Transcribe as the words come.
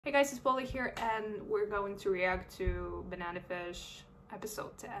Hey guys, it's Polly here, and we're going to react to Banana Fish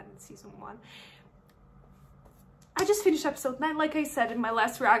episode 10, season 1. I just finished episode 9, like I said in my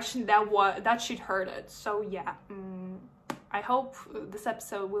last reaction, that shit hurted. So yeah, I hope this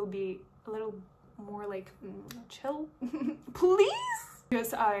episode will be a little more like chill, please,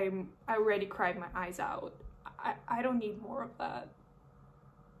 because I already cried my eyes out. I don't need more of that.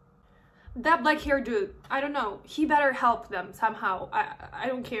 That black hair dude, I don't know, he better help them somehow. I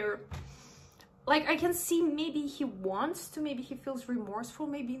don't care. Like, I can see maybe he wants to, maybe he feels remorseful,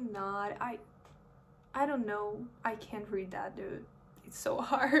 maybe not. I don't know. I can't read that dude. It's so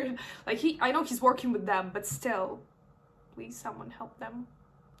hard. Like, I know he's working with them, but still, please someone help them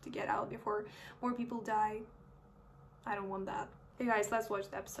to get out before more people die. I don't want that. Hey guys, let's watch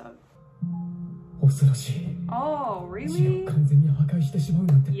the episode. Oh, really?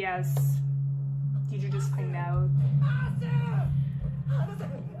 Yes. Did you just find out?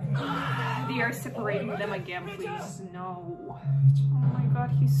 They are separating them again, please. No. Oh my god,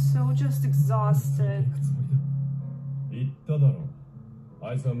 he's so just exhausted. No.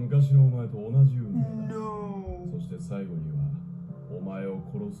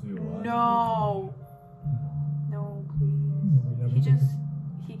 No. No, please.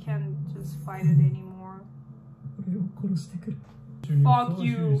 He can't just fight it anymore. Fuck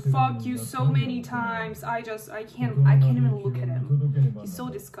you so many times. I can't even look at him. He's so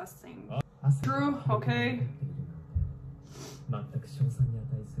disgusting. True, okay.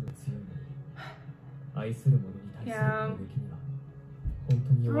 Yeah.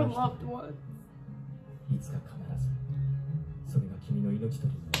 You're a loved one.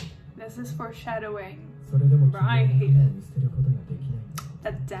 This is foreshadowing. But I hate it.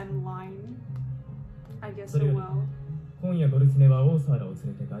 That damn line. I guess it will. Oh my god.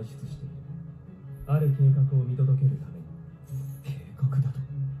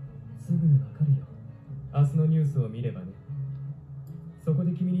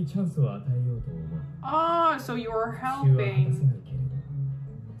 Oh, so you're helping.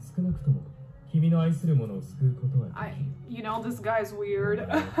 You know, this guy's weird.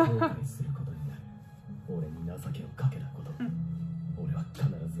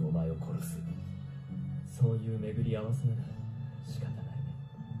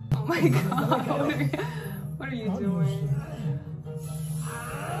 Oh my god, what are you doing?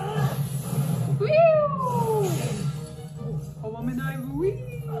 Woo!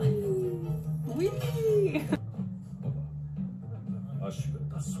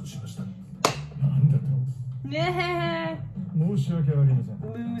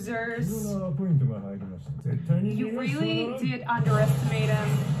 Losers. You really did underestimate him.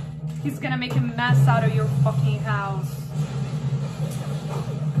 He's gonna make a mess out of your fucking house.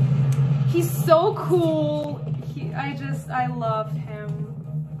 He's so cool. I love him.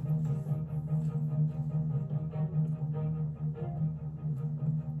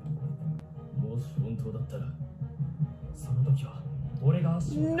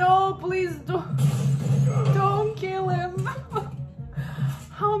 No, please don't kill him.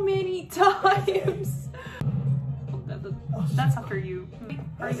 How many times? That's after you.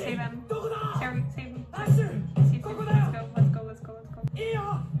 Hurry, save him. Harry, save him. Let's go.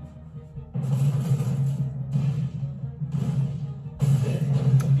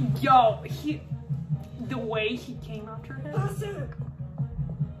 Yo, the way he came after him.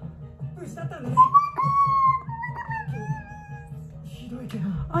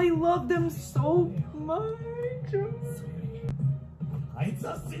 I love them so much.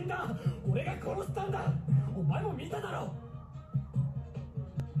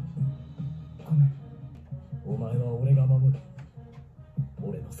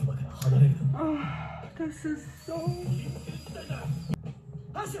 This is so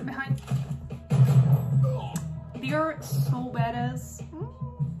behind. They're so badass.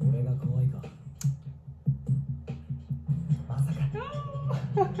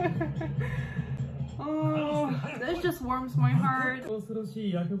 Oh, this just warms my heart.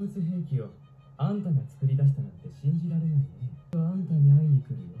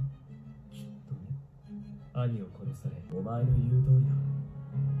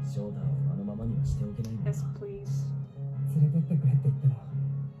 Yes, please.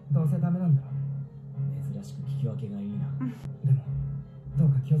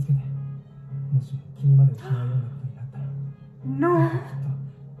 No.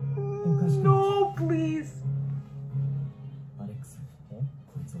 No, please.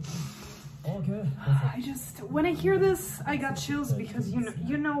 When I hear this, I got chills because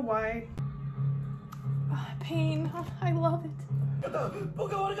you know why. Pain. I love it.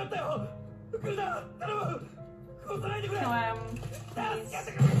 Kill him, please.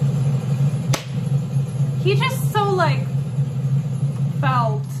 He just so like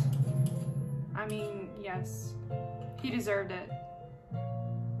felt. I mean, yes, he deserved it.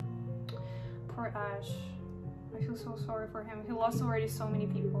 Poor Ash. I feel so sorry for him. He lost already so many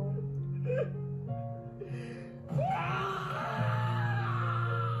people.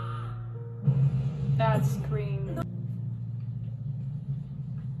 That scream.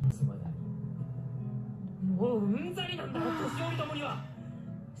 もううんざりなんだよ、年寄りどもには。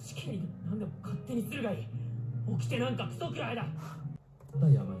死刑に何でも勝手にするがいい。起きてなんかクソくらいだ。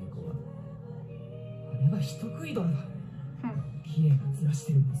山猫はあれは人食い鳥だ。綺麗な面し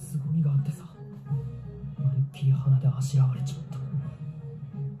てるの凄みがあってさ、まるっきり鼻であしらわれちまっ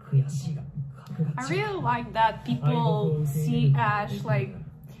た。悔しいが格が I 違う。 really like that people see Ash like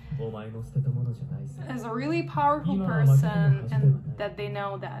お前の捨てたものじゃないさ。 as a really powerful person and that they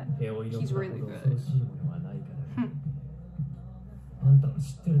know that 手を入れ he's たほ really ど good. 恐ろしいものはないからね。あんたは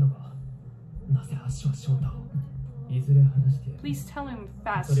知ってるのか。なぜ足は翔太を。いずれ話してやる。 Please tell him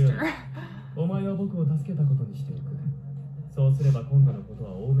それより faster. お前は僕を助けたことにしておく。そうすれば今度のこと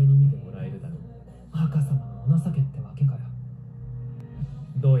は多めに見てもらえるだろう。赤様のお情けってわけかよ。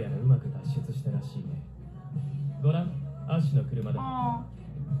どうやらうまく脱出したらしいね。ごらん、アッシュの車だ。 Oh,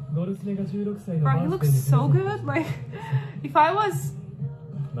 ゴルスネが16歳の bro, he looks so good. Like, if I was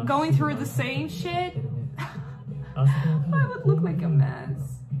going through the same shit, I would look like a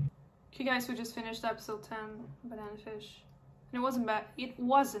mess. Okay, guys, we just finished episode 10, Banana Fish, and it wasn't bad. It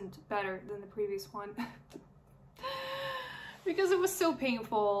wasn't better than the previous one because it was so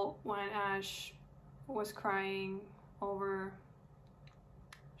painful when Ash was crying over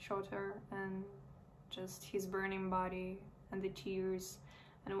Shoter and just his burning body and the tears,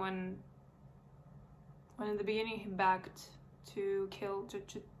 and when in the beginning he begged to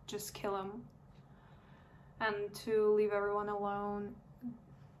just kill him and to leave everyone alone.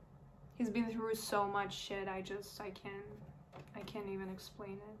 He's been through so much shit. I can't even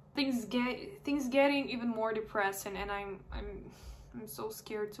explain it. Things getting even more depressing, and I'm so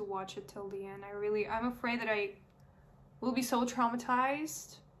scared to watch it till the end. I'm afraid that I will be so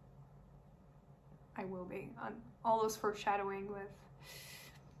traumatized. I will be. On all those foreshadowing with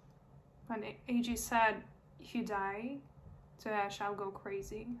when AJ said, if you die to Ash, I'll go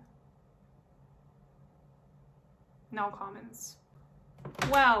crazy. No comments.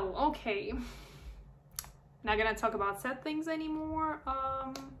 Well, okay. Not gonna talk about sad things anymore.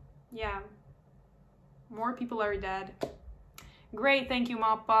 Yeah. More people are dead. Great, thank you,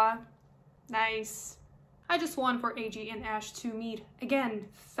 Mappa. Nice. I just want for AJ and Ash to meet again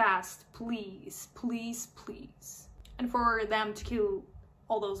fast, please, please, please. And for them to kill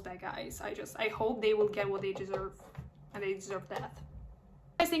all those bad guys. I hope they will get what they deserve, and they deserve death.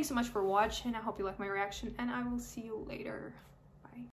 Guys, thanks so much for watching. I hope you like my reaction, and I will see you later.